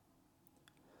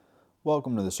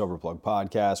Welcome to the Sober Plug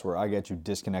Podcast, where I get you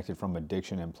disconnected from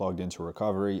addiction and plugged into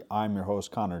recovery. I'm your host,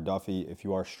 Connor Duffy. If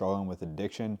you are struggling with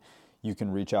addiction, you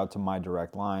can reach out to my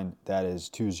direct line. That is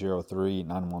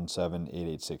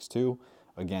 203-917-8862.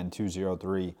 Again,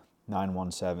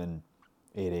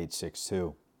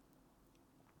 203-917-8862.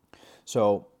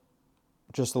 So,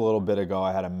 just a little bit ago,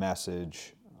 I had a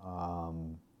message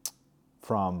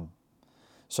from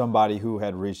somebody who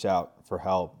had reached out for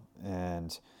help,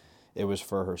 and it was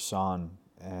for her son.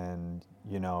 And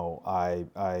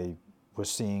I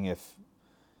was seeing if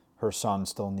her son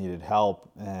still needed help,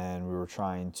 and we were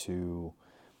trying to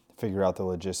figure out the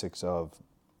logistics of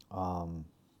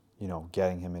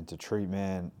getting him into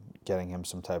treatment, getting him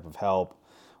some type of help,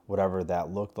 whatever that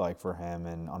looked like for him.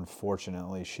 And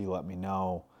unfortunately, she let me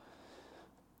know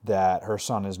that her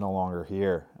son is no longer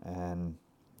here and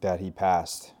that he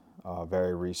passed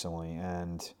very recently.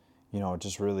 And it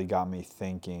just really got me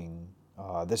thinking.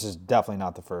 This is definitely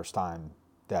not the first time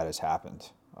that has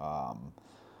happened.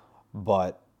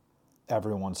 But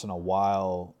every once in a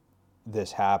while,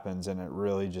 this happens, and it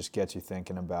really just gets you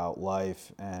thinking about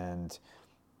life and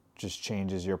just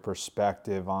changes your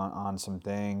perspective on some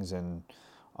things. And,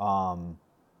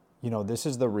 this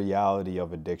is the reality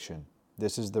of addiction.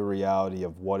 This is the reality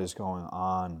of what is going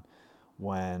on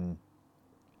when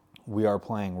we are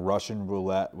playing Russian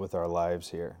roulette with our lives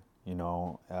here.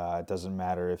 It doesn't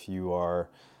matter if you are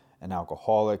an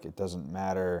alcoholic. It doesn't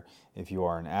matter if you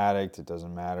are an addict. It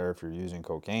doesn't matter if you're using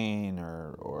cocaine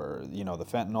or the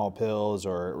fentanyl pills,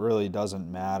 or it really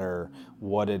doesn't matter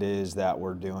what it is that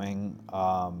we're doing.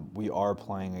 We are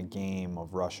playing a game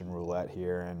of Russian roulette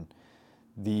here, and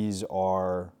these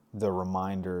are the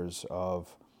reminders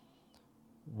of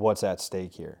what's at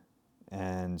stake here.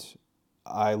 And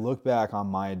I look back on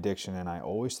my addiction, and I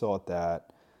always thought that,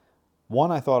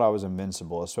 I thought I was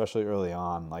invincible, especially early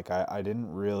on. Like I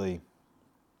didn't really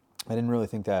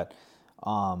think that,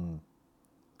 I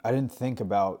didn't think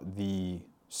about the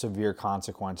severe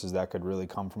consequences that could really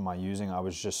come from my using. I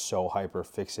was just so hyper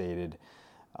fixated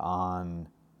on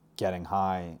getting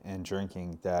high and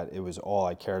drinking that it was all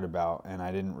I cared about, and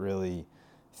I didn't really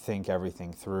think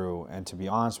everything through. And to be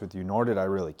honest with you, nor did I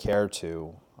really care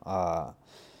to.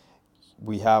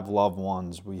 We have loved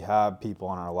ones, we have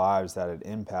people in our lives that it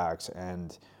impacts,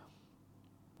 and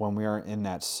when we are in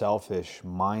that selfish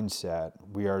mindset,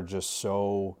 we are just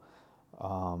so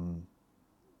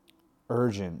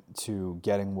urgent to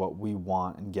getting what we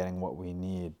want and getting what we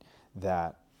need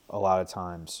that a lot of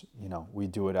times, we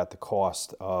do it at the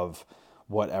cost of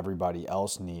what everybody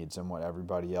else needs and what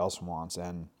everybody else wants.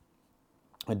 And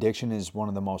addiction is one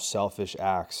of the most selfish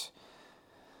acts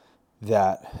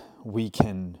that we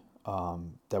can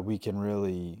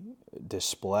really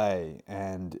display.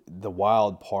 And the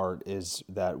wild part is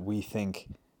that we think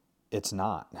it's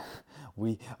not.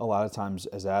 A lot of times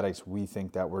as addicts, we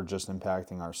think that we're just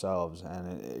impacting ourselves,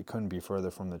 and it couldn't be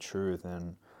further from the truth.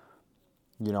 And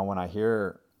when I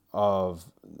hear of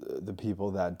the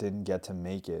people that didn't get to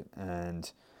make it,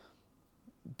 and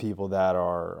people that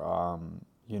are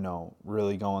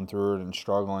really going through it and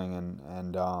struggling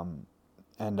and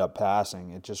end up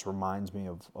passing, it just reminds me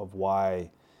of why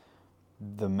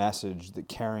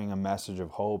carrying a message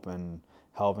of hope and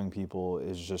helping people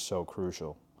is just so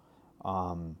crucial.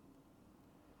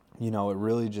 It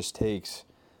really just takes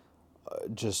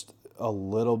just a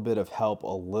little bit of help, a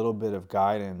little bit of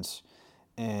guidance,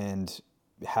 and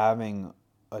having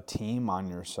a team on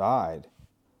your side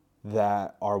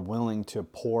that are willing to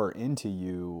pour into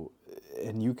you,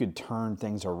 and you could turn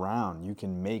things around. You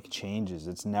can make changes.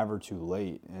 It's never too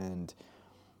late. And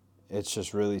it's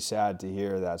just really sad to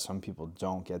hear that some people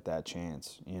don't get that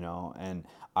chance, and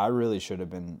I really should have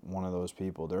been one of those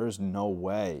people. There is no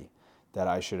way that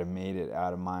I should have made it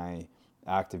out of my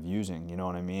active using, you know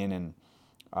what I mean? And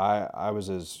I was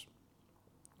as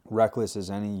reckless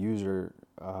as any user.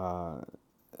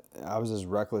 I was as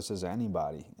reckless as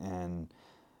anybody, and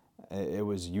it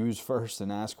was use first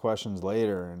and ask questions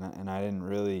later, and I didn't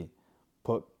really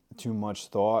put too much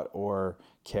thought or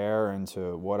care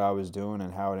into what I was doing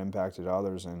and how it impacted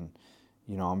others. And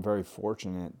I'm very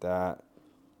fortunate that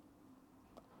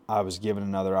I was given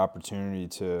another opportunity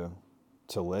to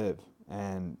live,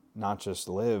 and not just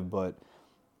live, but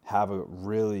have a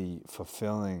really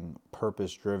fulfilling,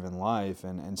 purpose-driven life,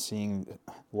 and seeing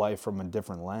life from a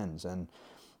different lens. And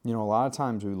a lot of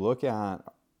times we look at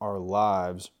our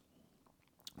lives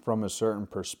from a certain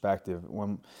perspective.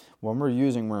 When we're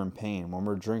using, we're in pain. When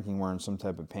we're drinking, we're in some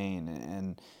type of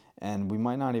pain, and we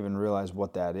might not even realize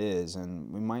what that is,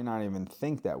 and we might not even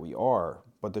think that we are.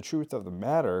 But the truth of the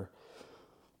matter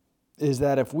is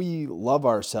that if we love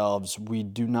ourselves, we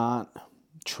do not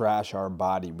trash our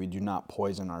body. We do not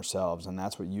poison ourselves, and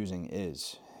that's what using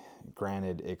is.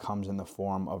 Granted, it comes in the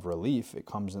form of relief. It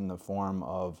comes in the form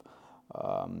of,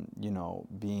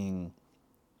 being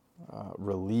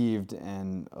relieved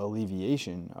and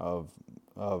alleviation of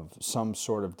some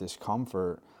sort of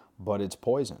discomfort, but it's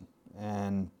poison.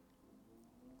 And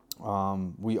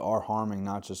we are harming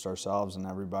not just ourselves and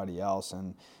everybody else.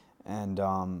 And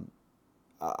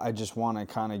I just want to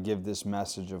kind of give this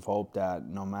message of hope that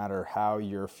no matter how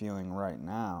you're feeling right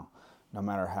now, no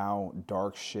matter how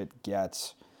dark shit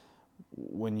gets,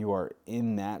 when you are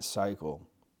in that cycle,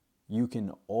 you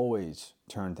can always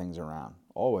turn things around.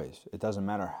 Always. It doesn't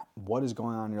matter what is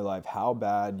going on in your life, how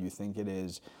bad you think it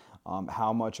is,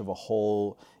 how much of a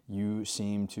hole you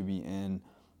seem to be in.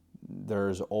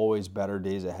 There's always better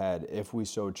days ahead if we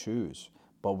so choose.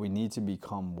 But we need to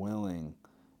become willing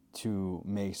to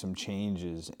make some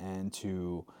changes and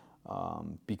to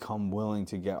become willing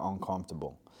to get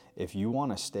uncomfortable. If you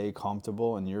want to stay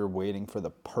comfortable and you're waiting for the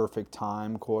perfect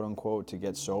time, quote unquote, to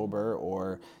get sober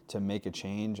or to make a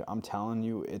change, I'm telling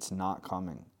you, it's not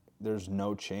coming. There's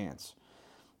no chance,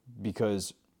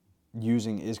 because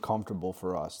using is comfortable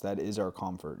for us. That is our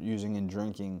comfort. Using and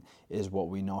drinking is what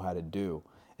we know how to do.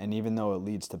 And even though it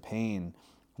leads to pain,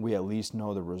 we at least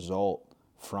know the result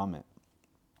from it.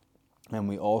 And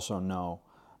we also know,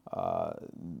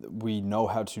 we know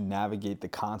how to navigate the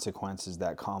consequences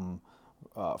that come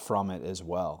from it as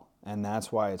well. And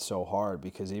that's why it's so hard,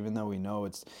 because even though we know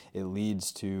it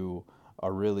leads to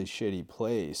a really shitty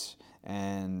place,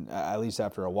 and at least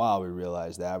after a while we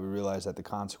realize that the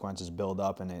consequences build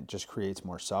up and it just creates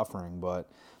more suffering. But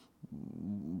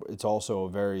it's also a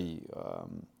very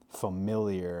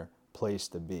familiar place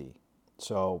to be.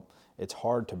 So it's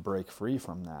hard to break free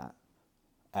from that,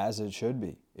 as it should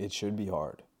be. It should be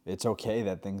hard. It's okay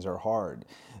that things are hard.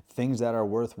 Things that are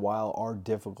worthwhile are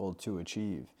difficult to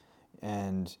achieve.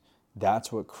 And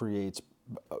that's what creates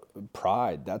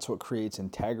pride. That's what creates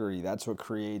integrity. That's what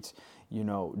creates,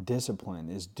 discipline,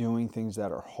 is doing things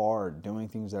that are hard, doing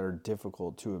things that are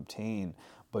difficult to obtain,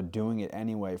 but doing it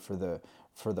anyway for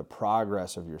the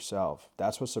progress of yourself.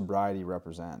 That's what sobriety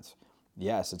represents.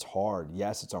 Yes, it's hard.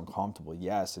 Yes, it's uncomfortable.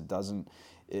 Yes,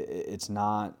 it's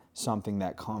not something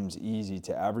that comes easy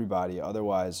to everybody.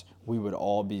 Otherwise, we would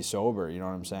all be sober. You know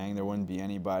what I'm saying? There wouldn't be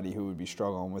anybody who would be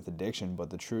struggling with addiction. But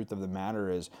the truth of the matter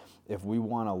is, if we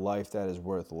want a life that is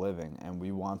worth living and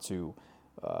we want to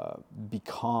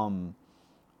become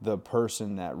the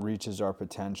person that reaches our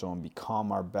potential and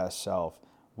become our best self,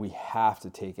 we have to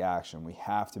take action. We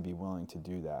have to be willing to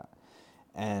do that.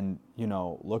 And,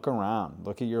 look around,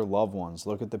 look at your loved ones,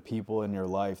 look at the people in your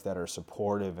life that are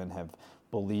supportive and have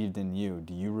believed in you.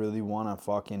 Do you really want to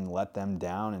fucking let them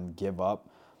down and give up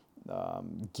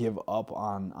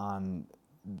on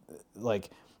like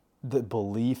the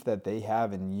belief that they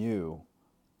have in you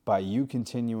by you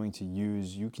continuing to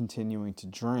use, you continuing to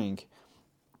drink?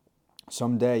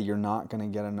 Someday you're not going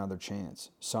to get another chance.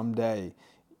 Someday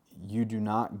you do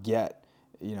not get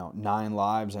 9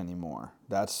 lives anymore.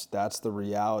 That's the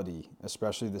reality,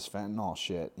 especially this fentanyl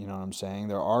shit. You know what I'm saying?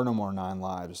 There are no more 9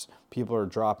 lives. People are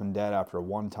dropping dead after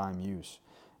one-time use.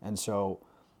 And so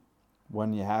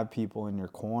when you have people in your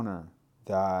corner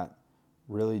that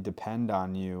really depend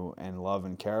on you and love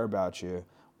and care about you,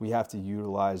 we have to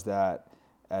utilize that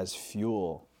as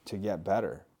fuel to get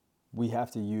better. We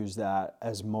have to use that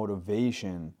as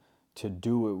motivation to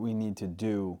do what we need to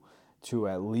do to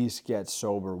at least get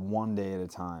sober one day at a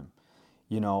time.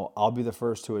 I'll be the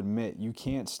first to admit, you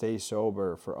can't stay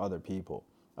sober for other people.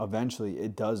 Eventually,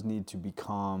 it does need to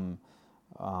become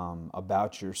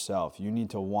about yourself. You need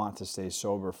to want to stay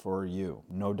sober for you,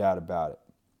 no doubt about it.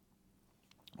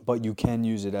 But you can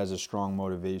use it as a strong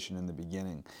motivation in the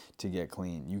beginning to get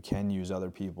clean. You can use other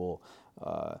people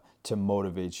to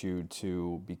motivate you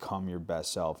to become your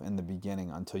best self in the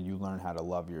beginning until you learn how to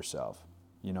love yourself,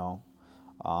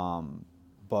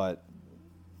 But,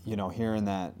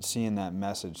 seeing that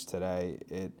message today,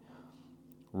 it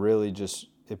really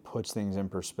it puts things in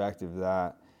perspective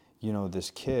that,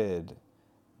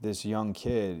 this young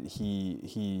kid,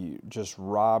 he just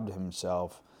robbed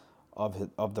himself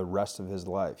of the rest of his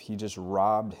life. He just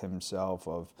robbed himself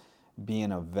of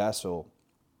being a vessel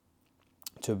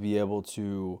to be able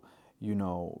to,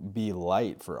 be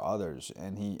light for others.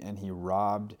 And he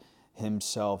robbed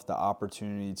himself the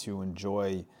opportunity to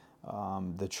enjoy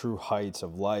the true heights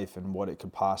of life and what it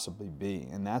could possibly be.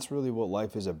 And that's really what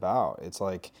life is about. It's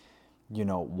like,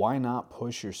 why not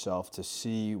push yourself to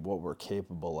see what we're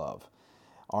capable of?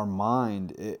 Our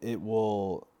mind, it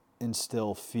will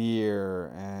instill fear,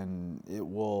 and it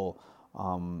will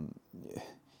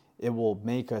it will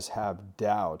make us have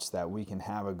doubts that we can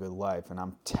have a good life. And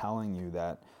I'm telling you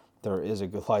that there is a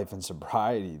good life in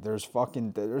sobriety. There's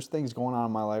things going on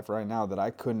in my life right now that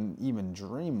I couldn't even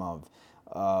dream of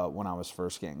when I was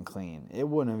first getting clean. It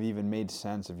wouldn't have even made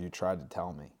sense if you tried to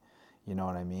tell me. You know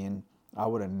what I mean? I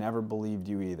would have never believed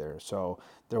you either. So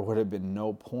there would have been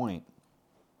no point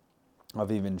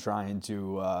of even trying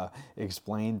to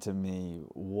explain to me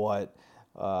what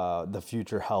the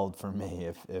future held for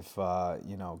me. If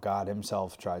God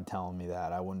Himself tried telling me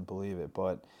that, I wouldn't believe it.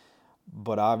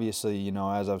 But obviously,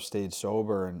 as I've stayed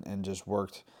sober and just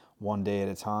worked one day at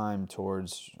a time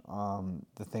towards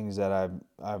the things that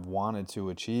I've wanted to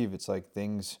achieve, it's like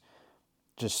things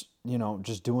just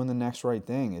doing the next right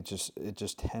thing. It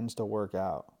just tends to work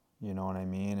out. You know what I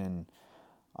mean?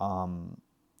 And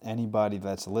anybody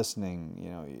that's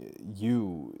listening,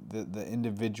 the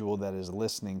individual that is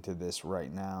listening to this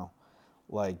right now,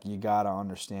 like, you got to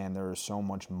understand there is so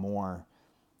much more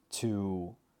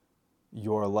to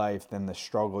your life than the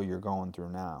struggle you're going through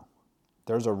now.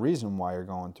 There's a reason why you're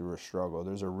going through a struggle.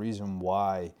 There's a reason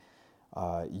why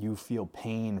you feel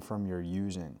pain from your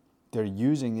using. Their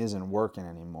using isn't working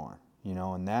anymore,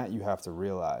 and that you have to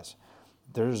realize.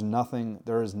 There is not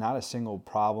a single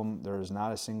problem, there is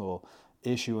not a single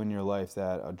issue in your life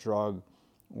that a drug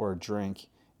or a drink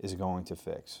is going to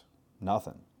fix.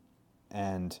 Nothing.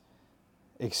 And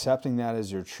accepting that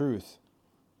as your truth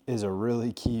is a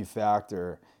really key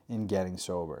factor in getting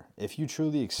sober. If you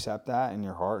truly accept that in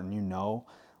your heart and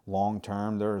long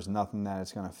term there is nothing that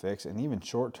it's going to fix, and even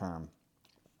short term,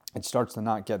 it starts to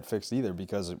not get fixed either,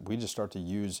 because we just start to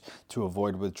use to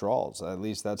avoid withdrawals. At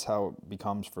least that's how it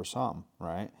becomes for some,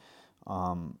 right?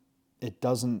 It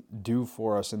doesn't do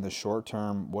for us in the short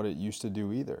term what it used to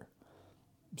do either.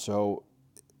 So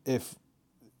if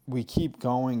we keep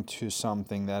going to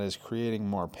something that is creating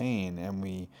more pain and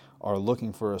we are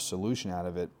looking for a solution out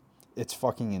of it, it's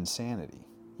fucking insanity.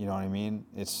 You know what I mean?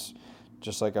 It's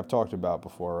just like I've talked about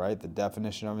before, right? The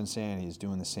definition of insanity is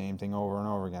doing the same thing over and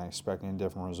over again, expecting a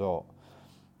different result.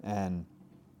 And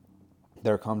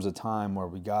there comes a time where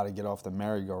we got to get off the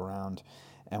merry-go-round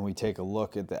and we take a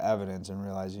look at the evidence and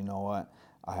realize, you know what?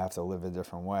 I have to live a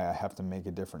different way. I have to make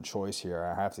a different choice here.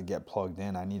 I have to get plugged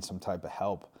in. I need some type of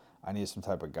help. I need some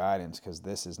type of guidance, because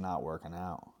this is not working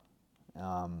out.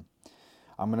 I'm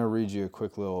going to read you a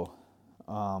quick little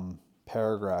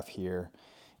paragraph here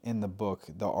in the book,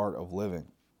 The Art of Living.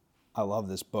 I love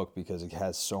this book because it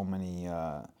has so many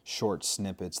short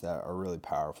snippets that are really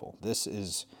powerful. This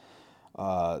is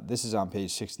on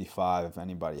page 65. If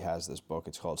anybody has this book,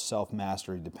 it's called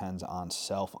Self-Mastery Depends on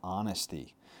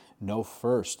Self-Honesty. Know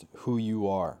first who you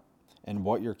are and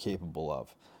what you're capable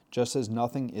of. Just as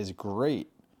nothing great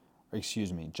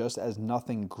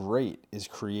is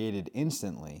created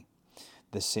instantly,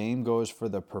 the same goes for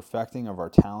the perfecting of our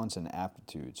talents and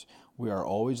aptitudes. We are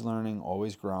always learning,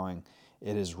 always growing.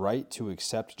 It is right to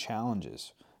accept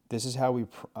challenges. This is how we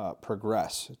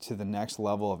progress to the next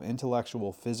level of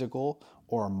intellectual, physical,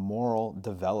 or moral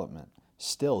development.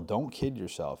 Still, don't kid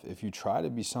yourself. If you try to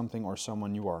be something or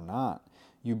someone you are not,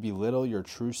 you belittle your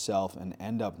true self and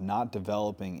end up not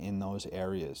developing in those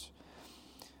areas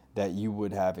that you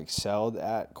would have excelled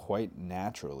at quite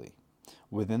naturally.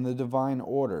 Within the divine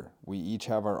order, we each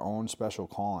have our own special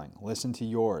calling. Listen to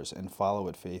yours and follow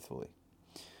it faithfully.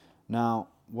 Now,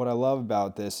 what I love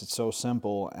about this, it's so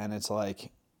simple, and it's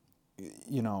like,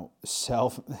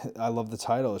 I love the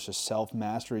title. It's just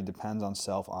self-mastery depends on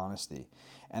self-honesty.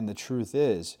 And the truth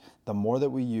is, the more that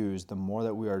we use, the more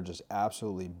that we are just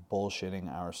absolutely bullshitting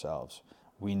ourselves.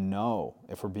 We know,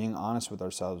 if we're being honest with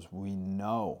ourselves, we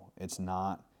know it's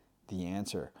not the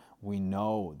answer. We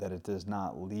know that it does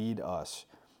not lead us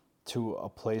to a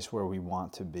place where we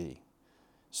want to be.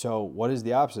 So what is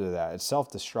the opposite of that? It's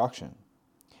self-destruction.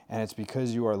 And it's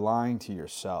because you are lying to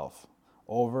yourself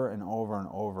over and over and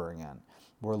over again.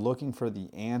 We're looking for the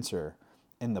answer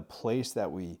in the place that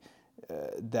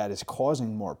that is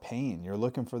causing more pain. You're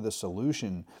looking for the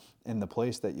solution in the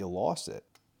place that you lost it.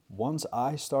 Once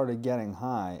I started getting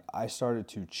high, I started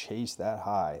to chase that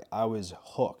high. I was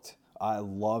hooked. I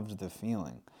loved the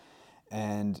feeling.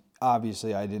 And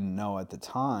obviously I didn't know at the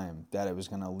time that it was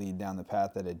going to lead down the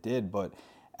path that it did, but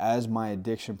as my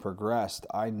addiction progressed,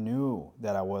 I knew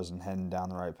that I wasn't heading down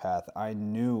the right path. I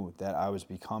knew that I was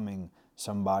becoming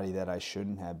somebody that I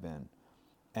shouldn't have been.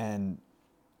 And,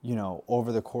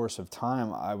 over the course of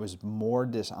time, I was more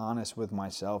dishonest with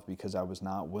myself because I was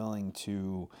not willing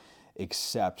to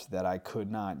accept that I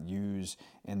could not use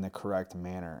in the correct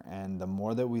manner. And the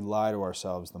more that we lie to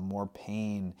ourselves, the more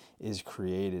pain is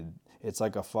created. It's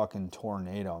like a fucking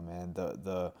tornado, man.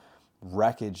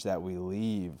 wreckage that we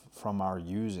leave from our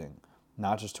using,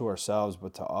 not just to ourselves,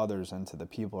 but to others and to the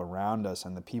people around us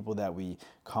and the people that we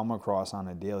come across on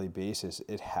a daily basis,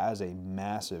 it has a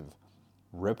massive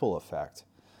ripple effect.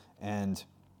 And,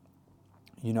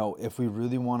 if we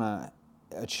really want to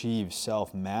achieve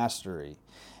self-mastery,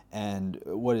 and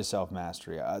what is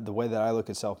self-mastery? The way that I look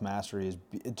at self-mastery is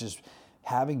just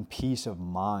having peace of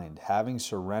mind, having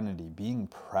serenity, being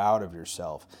proud of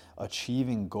yourself,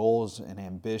 achieving goals and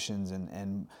ambitions,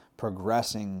 and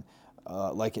progressing,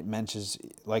 like it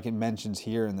mentions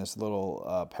here in this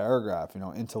little paragraph.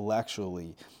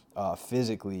 Intellectually,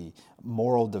 physically,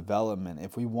 moral development.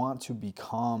 If we want to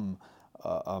become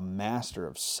a master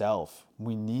of self,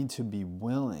 we need to be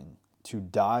willing to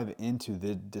dive into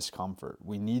the discomfort.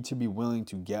 We need to be willing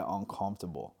to get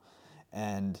uncomfortable.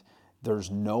 And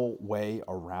there's no way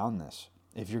around this.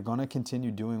 If you're going to continue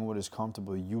doing what is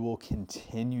comfortable, you will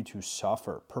continue to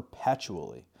suffer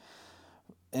perpetually,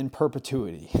 in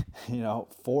perpetuity,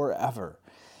 forever.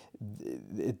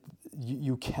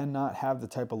 You cannot have the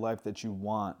type of life that you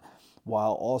want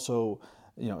while also,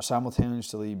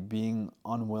 simultaneously being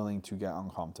unwilling to get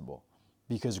uncomfortable.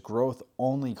 Because growth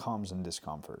only comes in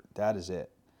discomfort. That is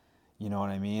it. You know what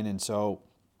I mean? And so,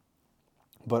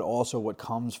 but also what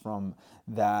comes from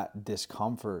that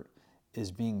discomfort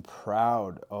is being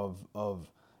proud of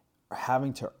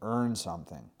having to earn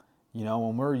something.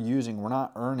 When we're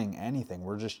not earning anything.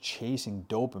 We're just chasing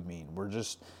dopamine. We're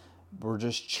just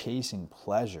chasing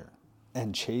pleasure.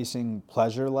 And chasing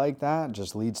pleasure like that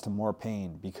just leads to more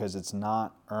pain because it's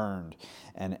not earned.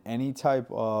 And any type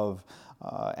of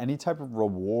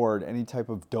reward, any type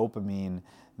of dopamine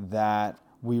that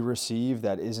we receive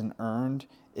that isn't earned,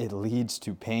 it leads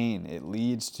to pain. It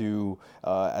leads to,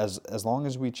 as long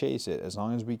as we chase it, as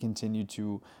long as we continue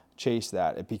to chase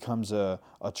that, it becomes a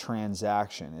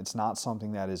transaction. It's not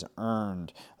something that is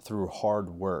earned through hard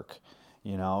work.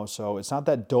 So it's not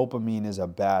that dopamine is a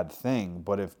bad thing,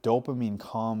 but if dopamine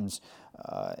comes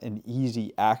in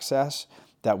easy access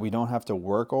that we don't have to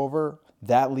work over,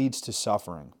 that leads to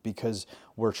suffering because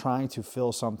we're trying to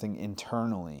fill something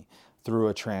internally through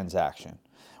a transaction.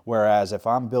 Whereas if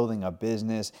I'm building a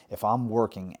business, if I'm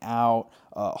working out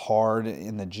hard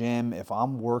in the gym, if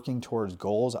I'm working towards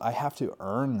goals, I have to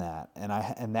earn that,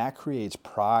 and that creates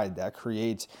pride. That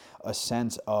creates a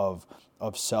sense of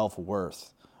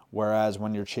self-worth. Whereas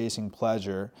when you're chasing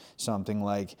pleasure, something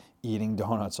like eating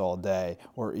donuts all day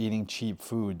or eating cheap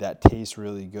food that tastes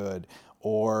really good,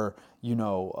 or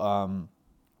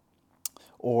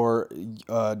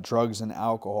drugs and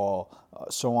alcohol,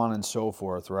 so on and so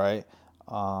forth, right?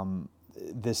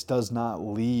 This does not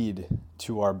lead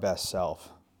to our best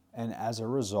self. And as a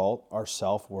result, our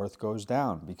self-worth goes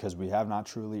down because we have not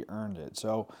truly earned it.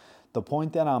 So the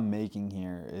point that I'm making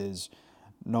here is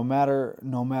no matter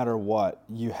what,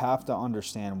 you have to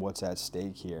understand what's at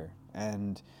stake here.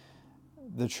 And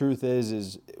the truth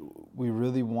is we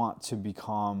really want to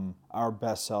become our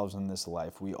best selves in this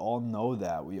life. We all know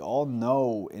that. We all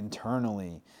know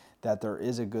internally that there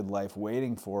is a good life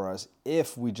waiting for us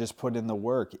if we just put in the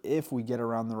work, if we get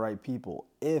around the right people,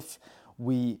 if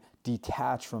we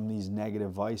detach from these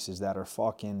negative vices that are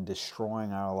fucking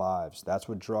destroying our lives. That's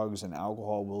what drugs and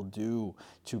alcohol will do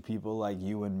to people like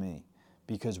you and me.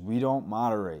 Because we don't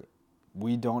moderate.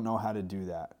 We don't know how to do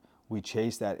that. We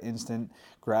chase that instant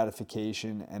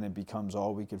gratification and it becomes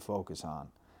all we could focus on.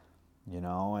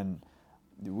 And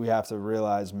we have to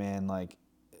realize, man, like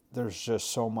there's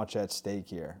just so much at stake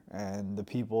here. And the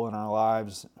people in our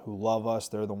lives who love us,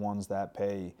 they're the ones that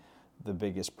pay the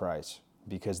biggest price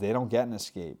because they don't get an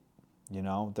escape.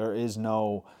 There is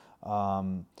no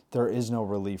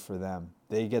relief for them.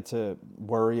 They get to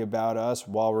worry about us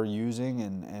while we're using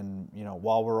and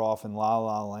while we're off in la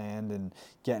la land and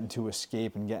getting to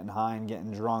escape and getting high and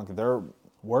getting drunk. They're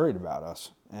worried about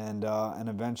us, and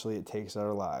eventually it takes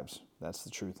our lives. That's the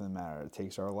truth of the matter. It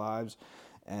takes our lives,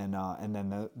 and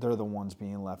then they're the ones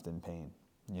being left in pain.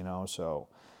 So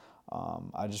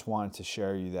I just wanted to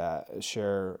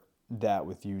share that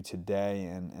with you today,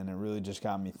 and it really just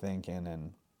got me thinking.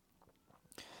 And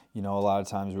a lot of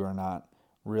times we're not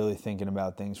really thinking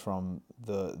about things from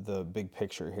the big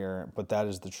picture here, but that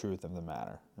is the truth of the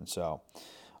matter. And so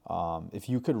if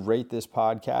you could rate this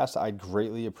podcast, I'd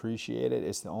greatly appreciate it.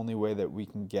 It's the only way that we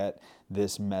can get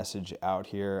this message out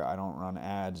here. I don't run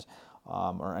ads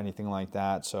or anything like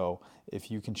that. So if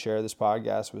you can share this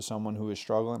podcast with someone who is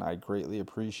struggling, I'd greatly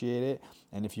appreciate it.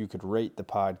 And if you could rate the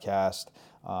podcast,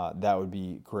 that would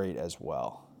be great as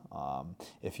well.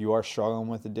 If you are struggling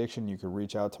with addiction, you can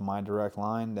reach out to my direct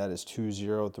line. That is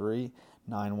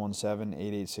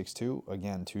 203-917-8862.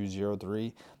 Again,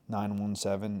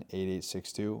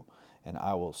 203-917-8862. and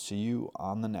I will see you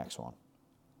on the next one.